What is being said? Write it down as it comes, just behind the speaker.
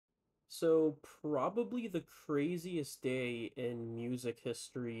So probably the craziest day in music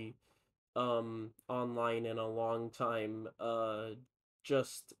history online in a long time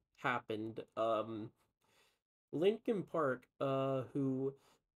just happened. Linkin Park who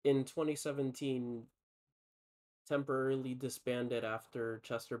in 2017 temporarily disbanded after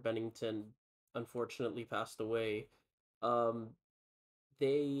Chester Bennington unfortunately passed away. Um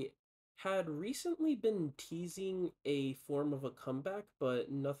they had recently been teasing a form of a comeback,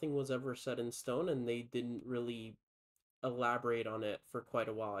 but nothing was ever set in stone, and they didn't really elaborate on it for quite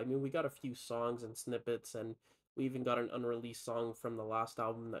a while. I mean, we got a few songs and snippets, and we even got an unreleased song from the last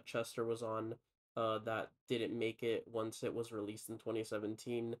album that Chester was on that didn't make it once it was released in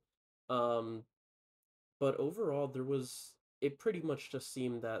 2017. Um, but overall, it pretty much just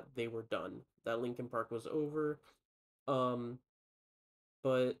seemed that they were done, that Linkin Park was over. Um,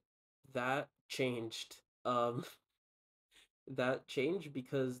 but that changed. That changed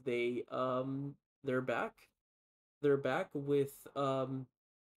because they're back. They're back with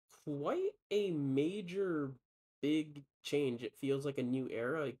quite a major big change. It feels like a new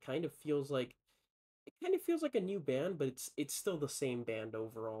era. It kind of feels like a new band, but it's still the same band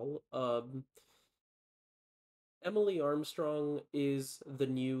overall. Emily Armstrong is the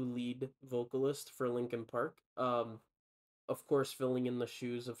new lead vocalist for Linkin Park. Of course, filling in the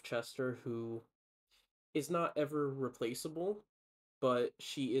shoes of Chester, who is not ever replaceable, but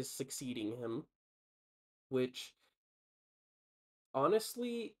she is succeeding him, which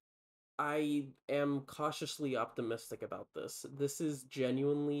honestly I am cautiously optimistic about this. This is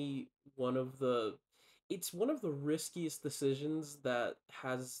genuinely one of the it's one of the riskiest decisions that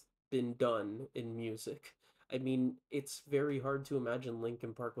has been done in music. I mean, it's very hard to imagine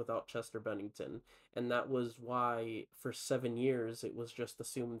Linkin Park without Chester Bennington, and that was why for 7 years it was just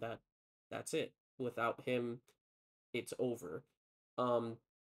assumed that that's it. Without him, it's over. Um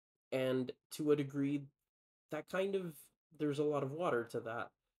and to a degree that kind of there's a lot of water to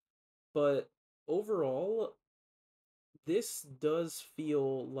that, but overall this does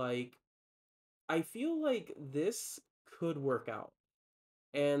feel like I feel like this could work out.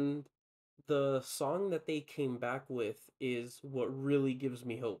 And the song that they came back with is what really gives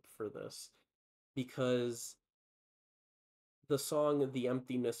me hope for this, because the song The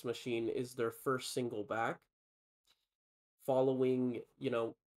Emptiness Machine is their first single back following,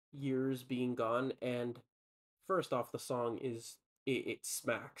 years being gone. And first off, the song it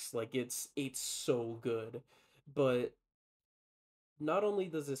smacks. Like it's so good. But not only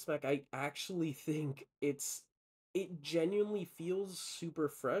does it smack, I actually think it genuinely feels super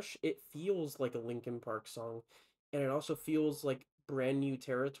fresh. It feels like a Linkin Park song, and it also feels like brand new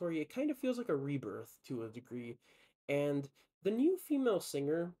territory. It kind of feels like a rebirth to a degree. And the new female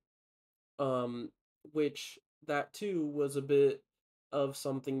singer, um, which that too was a bit of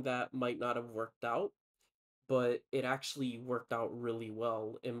something that might not have worked out, but it actually worked out really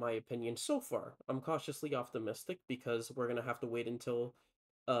well in my opinion so far. I'm cautiously optimistic because we're going to have to wait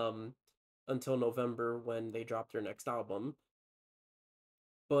um until November when they drop their next album.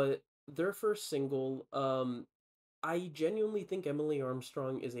 But their first single, I genuinely think Emily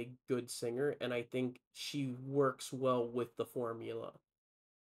Armstrong is a good singer, and I think she works well with the formula.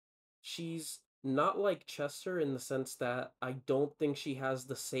 She's not like Chester in the sense that I don't think she has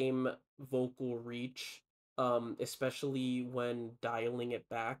the same vocal reach, especially when dialing it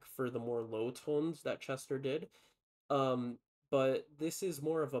back for the more low tones that Chester did. Um, but this is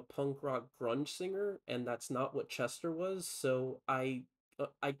more of a punk rock grunge singer, and that's not what Chester was. So I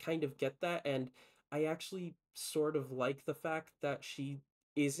kind of get that, and I actually sort of like the fact that she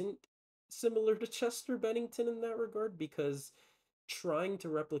isn't similar to Chester Bennington in that regard, because trying to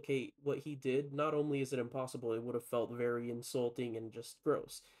replicate what he did, not only is it impossible, it would have felt very insulting and just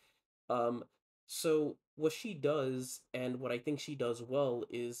gross. Um, so what she does, and what I think she does well,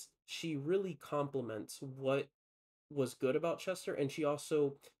 is she really complements what was good about Chester, and she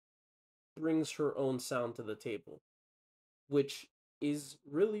also brings her own sound to the table, which is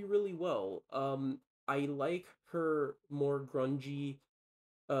really, really well. I like her more grungy,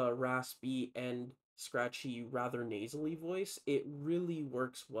 raspy, and scratchy, rather nasally voice. It really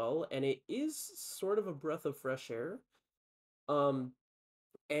works well, and it is sort of a breath of fresh air. Um,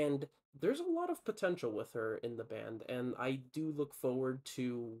 and there's a lot of potential with her in the band, and I do look forward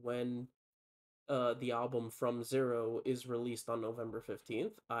to when the album From Zero is released on November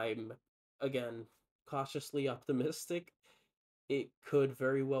 15th. I'm, again, cautiously optimistic. It could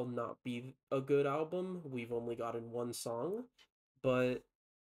very well not be a good album. We've only gotten one song. But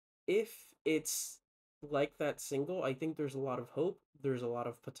if it's like that single, I think there's a lot of hope, there's a lot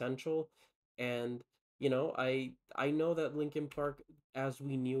of potential. And, I know that Linkin Park as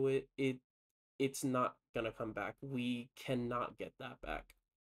we knew it, it's not gonna come back. We cannot get that back.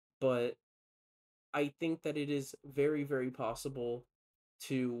 But I think that it is very, very possible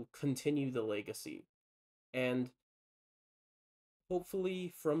to continue the legacy. And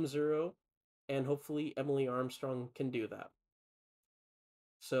hopefully From Zero and hopefully Emily Armstrong can do that.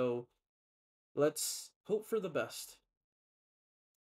 So let's hope for the best.